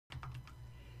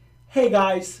Hey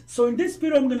guys, so in this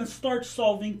video I'm going to start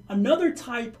solving another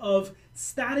type of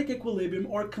static equilibrium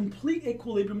or complete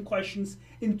equilibrium questions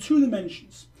in 2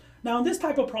 dimensions. Now in this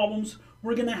type of problems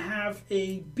we're going to have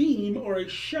a beam or a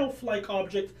shelf-like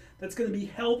object that's going to be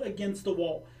held against the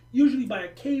wall, usually by a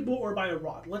cable or by a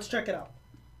rod. Let's check it out.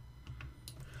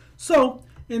 So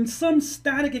in some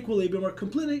static equilibrium or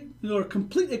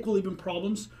complete equilibrium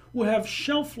problems, we'll have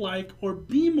shelf-like or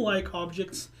beam-like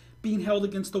objects being held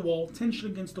against the wall, tension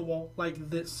against the wall, like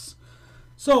this.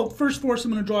 So first force I'm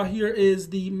going to draw here is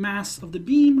the mass of the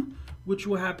beam, which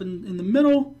will happen in the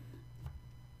middle.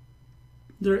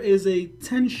 There is a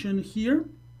tension here,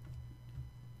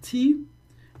 T.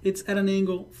 It's at an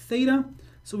angle theta.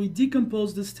 So we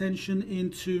decompose this tension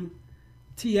into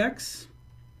Tx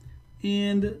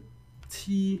and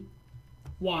Ty.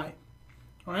 All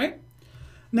right?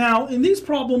 Now, in these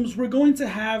problems, we're going to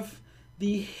have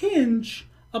the hinge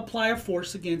apply a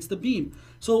force against the beam.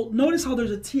 So notice how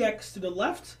there's a Tx to the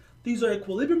left. These are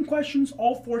equilibrium questions.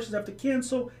 All forces have to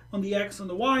cancel on the x and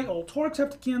the y. All torques have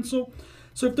to cancel.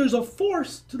 So if there's a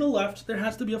force to the left, there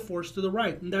has to be a force to the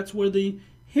right. And that's where the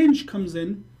hinge comes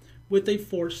in with a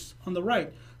force on the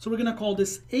right. So we're going to call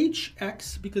this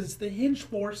Hx because it's the hinge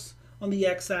force on the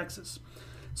x-axis.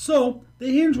 So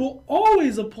the hinge will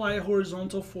always apply a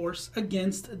horizontal force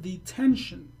against the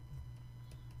tension.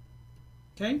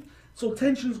 Okay? So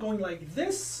tension is going like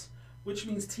this, which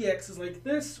means Tx is like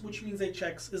this, which means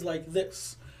Hx is like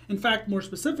this. In fact, more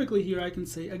specifically here, I can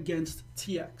say against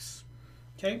Tx.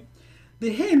 Okay?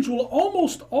 The hinge will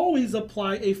almost always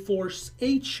apply a force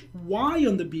Hy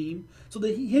on the beam. So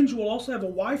the hinge will also have a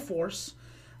y force,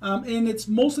 and it's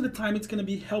most of the time it's going to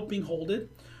be helping hold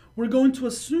it. We're going to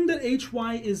assume that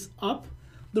Hy is up.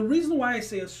 The reason why I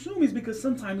say assume is because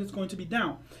sometimes it's going to be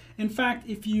down. In fact,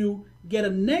 if you get a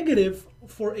negative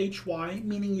for Hy,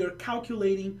 meaning you're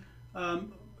calculating Hy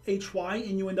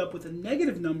and you end up with a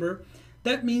negative number,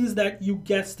 that means that you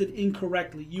guessed it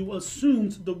incorrectly. You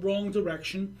assumed the wrong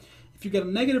direction. If you get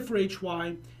a negative for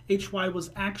Hy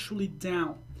was actually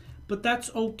down. But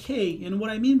that's okay. And what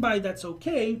I mean by that's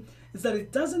okay is that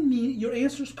it doesn't mean your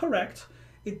answer is correct.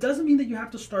 It doesn't mean that you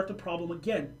have to start the problem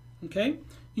again. Okay?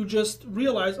 You just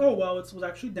realize, oh, well, it was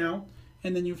actually down,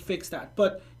 and then you fix that.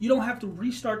 But you don't have to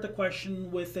restart the question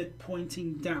with it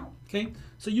pointing down, okay?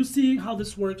 So you see how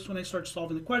this works when I start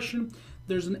solving the question.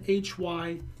 There's an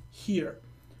Hy here,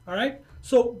 all right?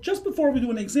 So just before we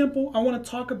do an example, I want to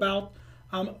talk about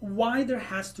why there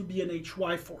has to be an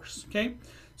Hy force, okay?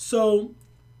 So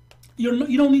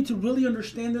you don't need to really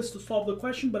understand this to solve the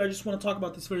question, but I just want to talk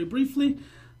about this very briefly.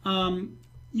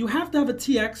 You have to have a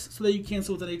Tx so that you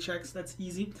cancel with an Hx. That's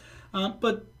easy.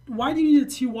 But why do you need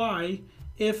a Ty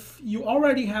if you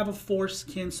already have a force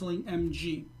canceling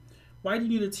mg? Why do you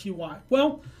need a Ty?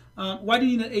 Well, why do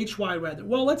you need an Hy rather?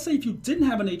 Well, let's say if you didn't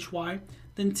have an Hy,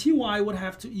 then Ty would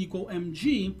have to equal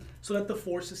mg so that the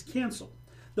forces cancel.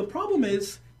 The problem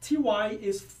is Ty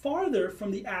is farther from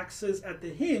the axis at the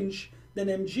hinge than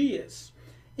mg is.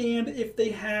 And if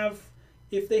they had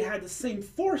the same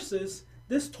forces,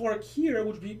 this torque here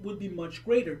would be much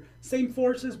greater. Same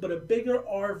forces, but a bigger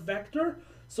r vector.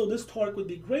 So this torque would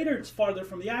be greater. It's farther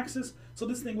from the axis. So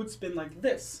this thing would spin like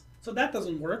this. So that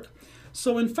doesn't work.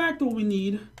 So in fact, what we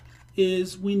need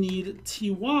is we need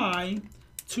Ty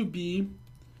to be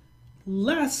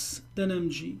less than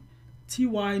mg.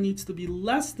 Ty needs to be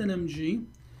less than mg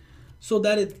so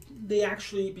that they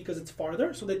actually, because it's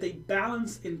farther, so that they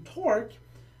balance in torque.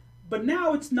 But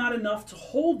now it's not enough to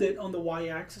hold it on the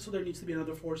y-axis, so there needs to be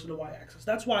another force on the y-axis.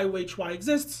 That's why Hy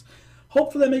exists.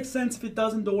 Hopefully that makes sense. If it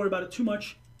doesn't, don't worry about it too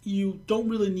much. You don't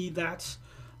really need that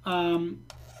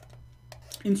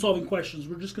in solving questions.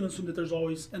 We're just going to assume that there's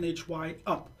always an Hy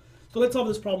up. So let's solve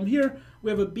this problem here. We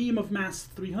have a beam of mass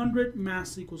 300.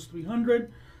 Mass equals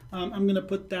 300. I'm going to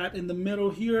put that in the middle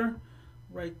here,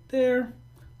 right there.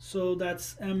 So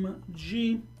that's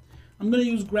mg. I'm going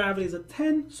to use gravity as a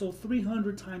 10, so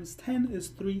 300 times 10 is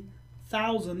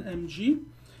 3,000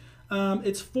 mg.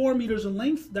 It's 4 meters in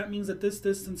length. That means that this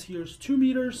distance here is 2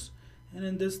 meters, and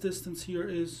then this distance here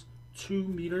is 2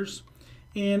 meters.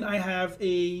 And I have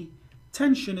a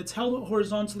tension. It's held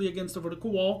horizontally against the vertical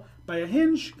wall by a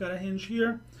hinge. Got a hinge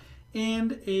here,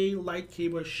 and a light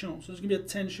cable as shown. So there's going to be a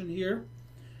tension here.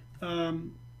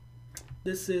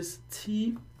 This is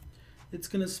T. It's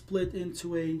going to split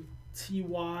into a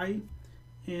Ty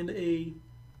and a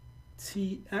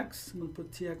Tx. I'm going to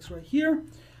put Tx right here.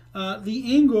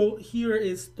 The angle here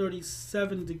is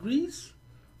 37 degrees.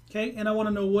 Okay, and I want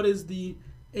to know what is the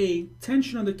A,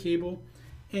 tension on the cable,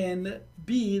 and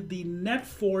B, the net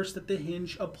force that the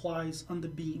hinge applies on the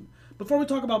beam. Before we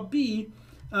talk about B,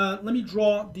 let me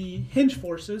draw the hinge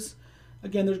forces.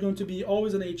 Again, there's going to be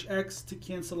always an hx to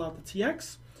cancel out the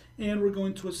tx, and we're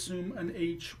going to assume an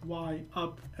hy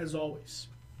up as always.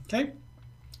 Okay?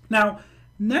 Now,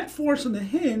 net force on the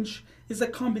hinge is a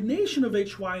combination of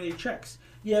hy and hx.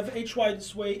 You have hy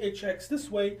this way, hx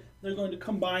this way. They're going to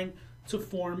combine to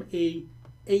form a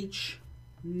h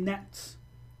net.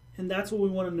 And that's what we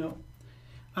want to know.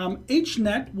 H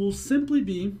net will simply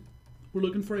be, we're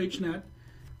looking for H net,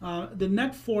 the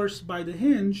net force by the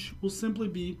hinge will simply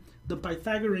be the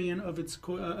Pythagorean of its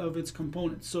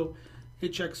components. So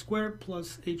hx squared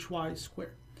plus hy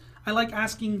squared. I like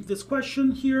asking this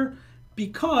question here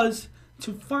because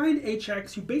to find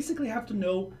hx, you basically have to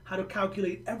know how to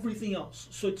calculate everything else.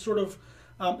 So it's sort of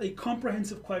a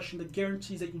comprehensive question that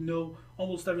guarantees that you know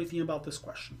almost everything about this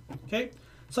question. Okay,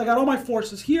 so I got all my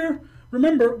forces here.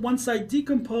 Remember, once I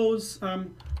decompose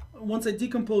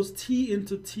t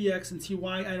into tx and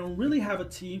ty, I don't really have a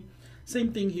t.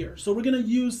 Same thing here. So we're going to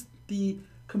use the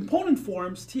component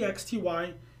forms tx,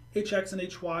 ty, hx, and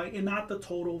hy, and not the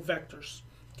total vectors.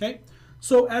 Okay.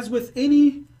 So as with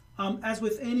any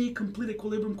complete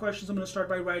equilibrium questions, I'm going to start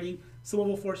by writing sum of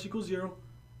all force equals 0,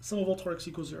 sum of all torques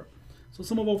equals 0. So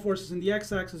sum of all forces in the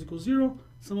x-axis equals 0,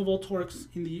 sum of all torques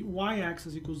in the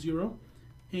y-axis equals 0,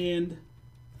 and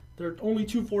there are only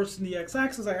two forces in the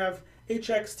x-axis. I have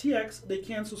hx, tx, they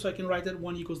cancel, so I can write that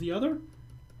one equals the other.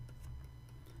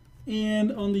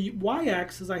 And on the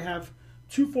y-axis, I have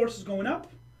two forces going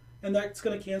up, and that's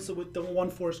going to cancel with the one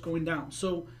force going down.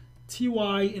 So ty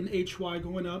and hy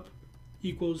going up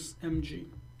equals mg.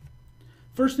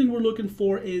 First thing we're looking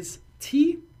for is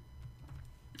t.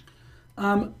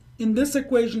 In this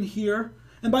equation here,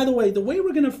 and by the way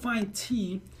we're going to find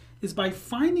t is by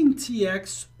finding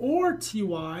tx or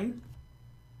ty,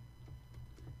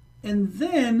 and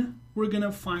then we're going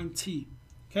to find t.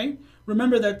 Okay?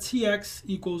 Remember that tx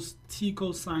equals t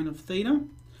cosine of theta.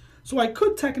 So I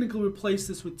could technically replace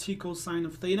this with t cosine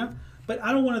of theta, but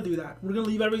I don't want to do that. We're going to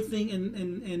leave everything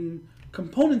in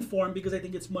component form because I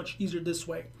think it's much easier this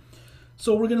way.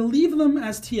 So we're going to leave them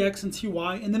as tx and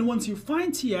ty, and then once you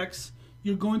find tx,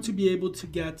 you're going to be able to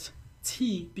get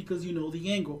t because you know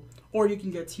the angle. Or you can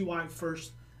get ty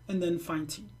first and then find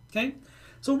t. Okay?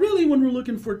 So really when we're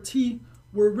looking for t,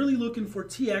 we're really looking for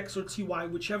tx or ty,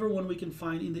 whichever one we can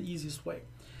find in the easiest way.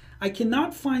 I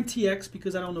cannot find tx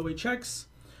because I don't know hx.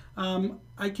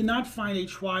 I cannot find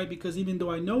hy because even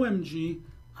though I know mg,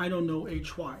 I don't know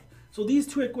hy. So these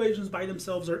two equations by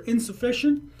themselves are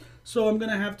insufficient. So I'm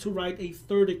going to have to write a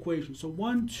third equation. So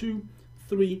 1, 2,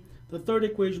 3. The third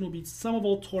equation will be sum of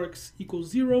all torques equals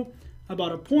 0,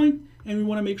 about a point, and we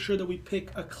want to make sure that we pick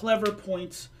a clever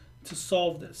point to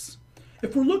solve this.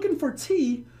 If we're looking for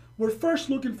t, we're first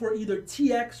looking for either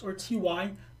tx or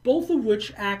ty, both of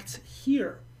which act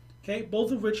here. Okay,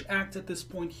 both of which act at this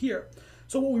point here.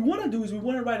 So what we want to do is we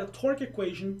want to write a torque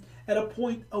equation at a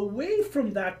point away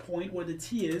from that point where the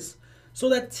t is, so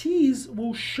that t's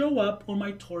will show up on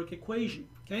my torque equation.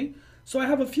 Okay, so I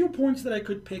have a few points that I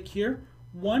could pick here.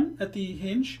 1 at the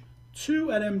hinge,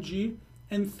 2 at mg,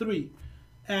 and 3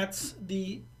 at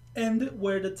the end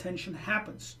where the tension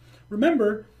happens.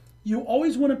 Remember, you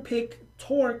always want to pick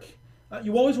torque,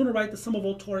 you always want to write the sum of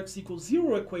all torques equals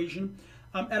 0 equation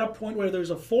at a point where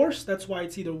there's a force. That's why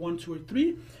it's either 1, 2, or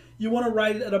 3. You want to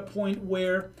write it at a point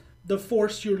where the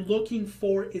force you're looking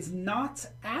for is not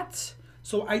at.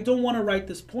 So I don't want to write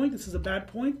this point. This is a bad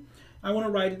point. I want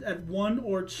to write it at 1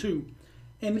 or 2.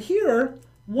 And here,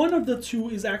 one of the two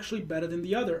is actually better than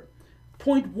the other.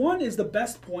 Point 1 is the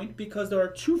best point because there are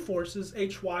two forces,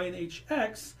 hy and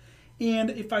hx,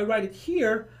 and if I write it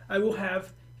here, I will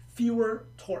have fewer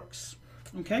torques.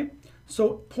 Okay?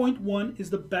 So point 1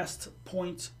 is the best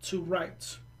point to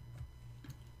write.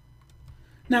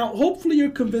 Now, hopefully you're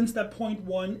convinced that point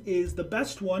 1 is the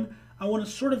best one. I want to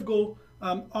sort of go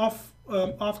off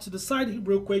to the side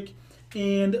real quick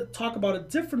and talk about a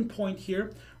different point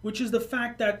here, which is the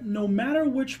fact that no matter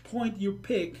which point you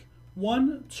pick,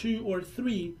 1, 2, or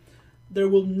 3, there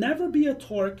will never be a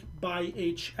torque by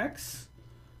hx,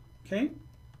 okay?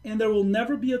 And there will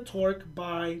never be a torque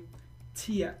by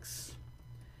tx.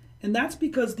 And that's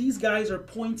because these guys are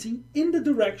pointing in the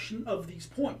direction of these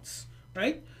points,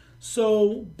 right?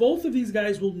 So both of these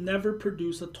guys will never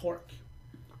produce a torque,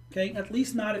 okay? At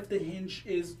least not if the hinge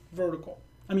is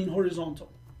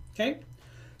horizontal, okay?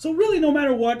 So really, no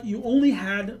matter what, you only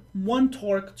had one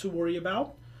torque to worry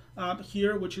about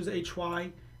here, which is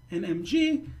hy and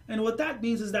mg. And what that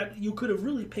means is that you could have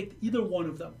really picked either one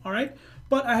of them, all right?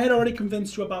 But I had already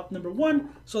convinced you about number 1,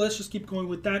 so let's just keep going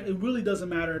with that. It really doesn't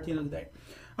matter at the end of the day.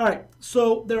 All right,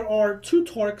 so there are two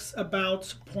torques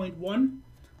about point 1.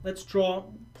 Let's draw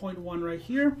point 1 right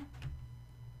here.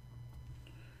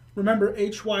 Remember,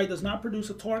 hy does not produce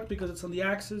a torque because it's on the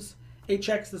axis.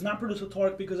 Hx does not produce a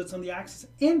torque because it's on the axis,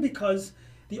 and because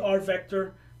the r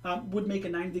vector would make a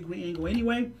 90-degree angle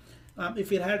anyway.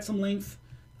 If it had some length,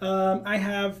 I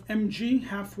have mg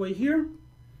halfway here,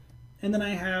 and then I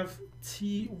have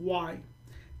ty.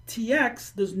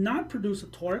 Tx does not produce a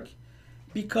torque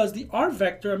because the r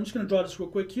vector, I'm just going to draw this real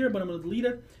quick here, but I'm going to delete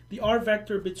it. The r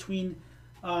vector between,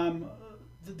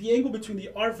 the angle between the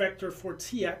r vector for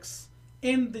tx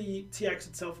and the tx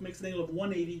itself makes an angle of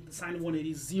 180. The sine of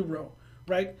 180 is 0,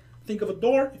 right? Think of a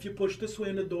door. If you push this way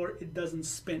in the door, it doesn't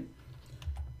spin.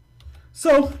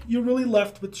 So you're really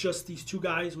left with just these two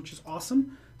guys, which is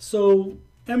awesome. So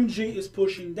mg is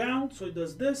pushing down, so it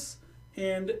does this,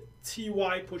 and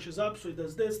ty pushes up, so it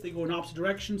does this. They go in opposite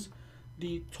directions.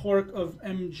 The torque of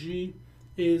mg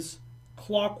is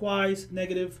clockwise,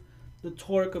 negative. The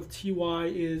torque of ty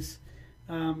is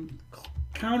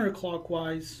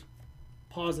counterclockwise,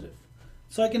 positive.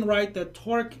 So I can write that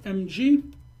torque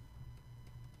mg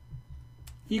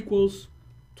equals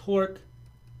torque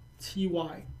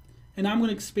ty. And I'm going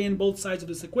to expand both sides of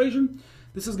this equation.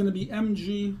 This is going to be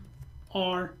mg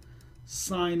r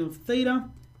sine of theta,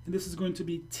 and this is going to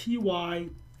be ty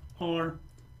r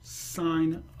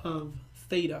sine of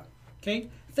theta. Okay?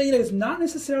 Theta is not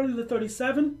necessarily the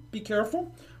 37. Be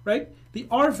careful, right? The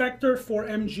r vector for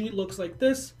mg looks like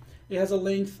this. It has a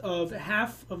length of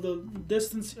half of the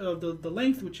distance of the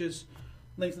length, which is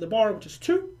length of the bar, which is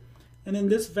 2. And then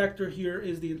this vector here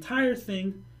is the entire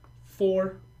thing,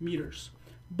 4 meters.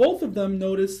 Both of them,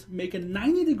 notice, make a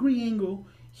 90-degree angle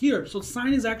here. So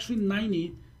sine is actually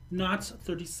 90, not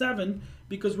 37,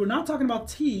 because we're not talking about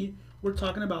t, we're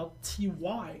talking about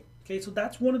ty. Okay, so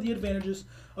that's one of the advantages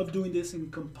of doing this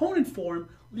in component form,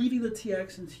 leaving the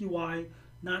tx and ty,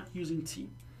 not using t.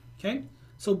 Okay,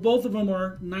 so both of them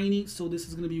are 90, so this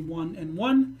is going to be 1 and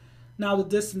 1. Now the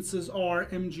distances are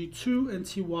mg2 and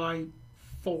ty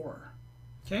 4.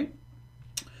 Okay,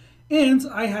 and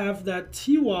I have that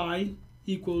ty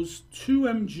equals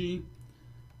 2mg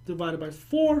divided by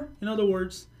 4. In other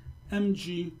words,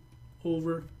 mg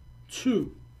over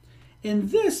 2. And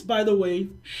this, by the way,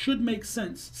 should make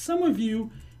sense. Some of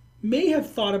you may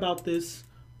have thought about this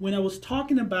when I was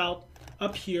talking about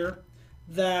up here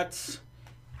that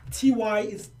ty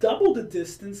is double the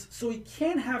distance, so it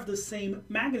can't have the same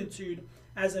magnitude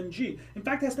as mg. In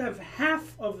fact, it has to have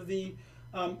half of the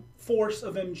force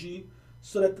of mg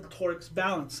so that the torques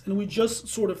balance. And we just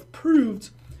sort of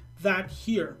proved that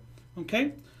here.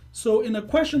 Okay? So in a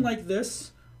question like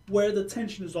this, where the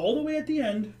tension is all the way at the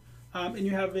end, and you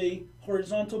have a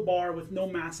horizontal bar with no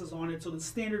masses on it, so the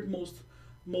standard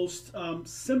most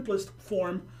simplest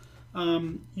form,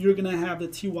 you're going to have the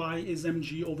ty is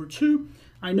mg over 2.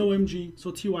 I know mg,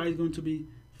 so ty is going to be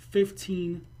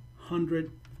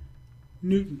 1,500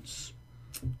 newtons.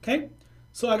 Okay,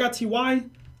 so I got ty.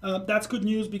 That's good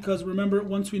news because remember,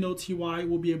 once we know ty,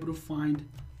 we'll be able to find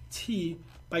t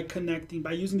by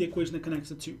using the equation that connects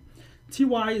the two.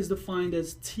 Ty is defined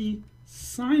as t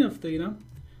sine of theta,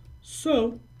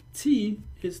 so t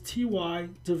is ty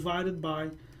divided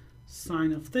by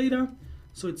sine of theta,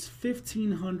 so it's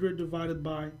 1,500 divided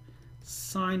by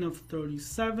sine of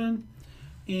 37.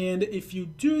 And if you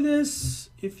do this,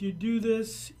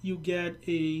 you get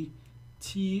a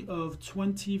t of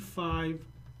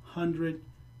 2,500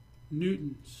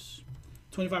 newtons.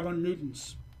 2,500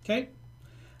 newtons. Okay?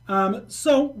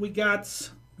 So we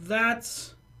got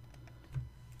that.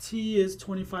 T is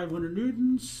 2,500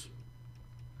 newtons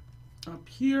up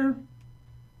here.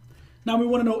 Now we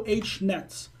want to know H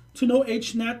net. To know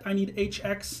H net, I need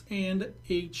Hx and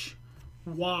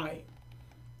Hy.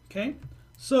 Okay?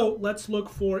 So let's look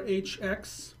for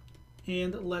Hx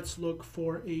and let's look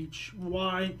for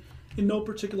Hy in no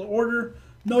particular order.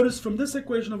 Notice from this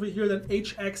equation over here that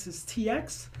Hx is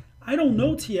Tx. I don't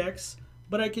know Tx,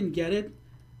 but I can get it.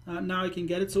 Now I can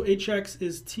get it. So Hx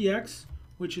is Tx,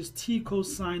 which is T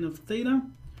cosine of theta,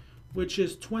 which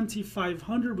is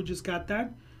 2,500. We just got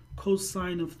that.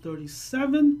 Cosine of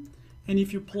 37. And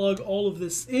if you plug all of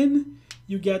this in,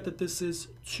 you get that this is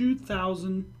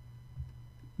 2,000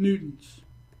 newtons.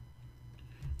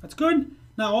 That's good.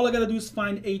 Now all I got to do is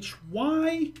find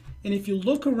Hy. And if you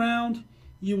look around,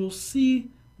 you will see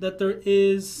that there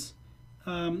is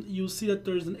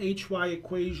there's an Hy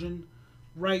equation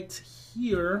right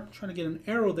here. I'm trying to get an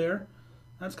arrow there.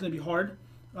 That's going to be hard.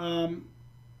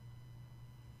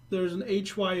 There's an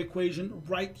Hy equation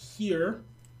right here.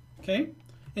 Okay.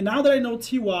 And now that I know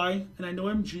Ty and I know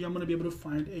Mg, I'm going to be able to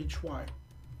find Hy.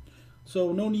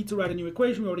 So no need to write a new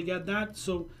equation. We already got that.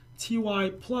 So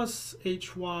Ty plus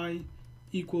Hy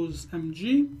equals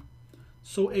mg.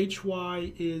 So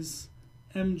hy is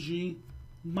mg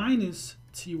minus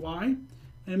ty.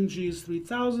 Mg is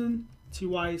 3,000,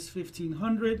 ty is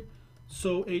 1,500,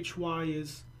 so hy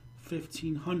is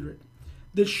 1,500.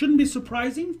 This shouldn't be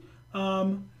surprising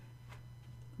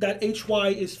that hy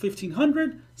is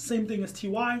 1,500, same thing as ty.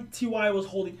 Ty was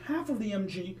holding half of the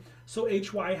mg, so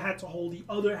hy had to hold the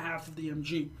other half of the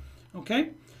mg. Okay,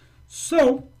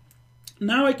 so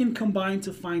now I can combine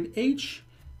to find h.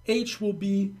 H will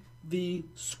be the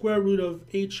square root of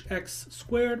hx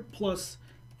squared plus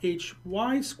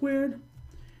hy squared.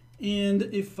 And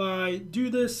if I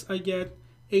do this, I get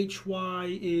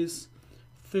hy is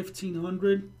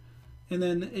 1,500, and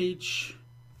then I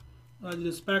do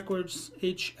this backwards,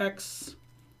 hx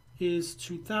is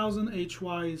 2,000, hy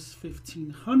is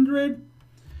 1,500.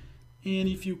 And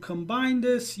if you combine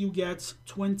this, you get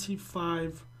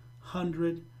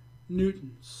 2,500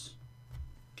 newtons.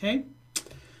 Okay?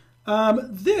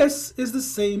 This is the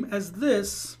same as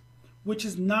this, which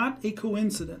is not a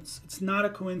coincidence. It's not a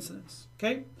coincidence.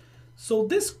 Okay? So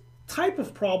this type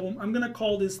of problem, I'm going to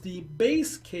call this the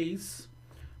base case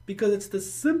because it's the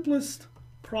simplest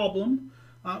problem.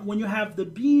 When you have the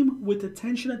beam with the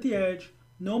tension at the edge,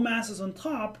 no masses on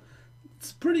top,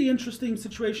 it's a pretty interesting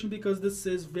situation because this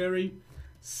is very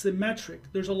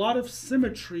symmetric. There's a lot of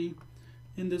symmetry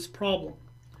in this problem.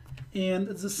 And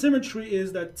the symmetry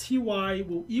is that ty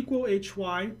will equal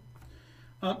hy.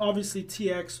 Obviously,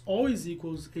 tx always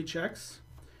equals hx.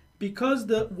 Because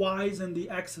the y's and the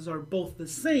x's are both the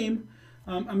same,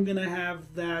 I'm going to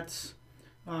have that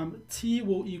t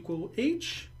will equal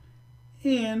h,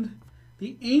 and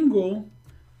the angle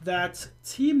that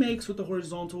t makes with the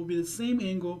horizontal will be the same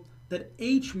angle that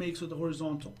h makes with the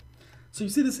horizontal. So you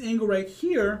see this angle right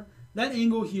here, that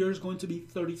angle here is going to be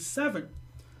 37.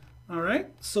 All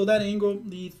right, so that angle,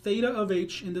 the theta of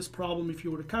h in this problem, if you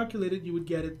were to calculate it, you would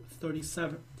get it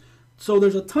 37. So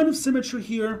there's a ton of symmetry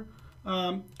here.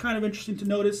 Kind of interesting to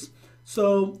notice.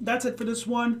 So that's it for this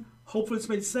one. Hopefully this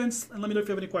made sense, and let me know if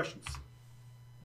you have any questions.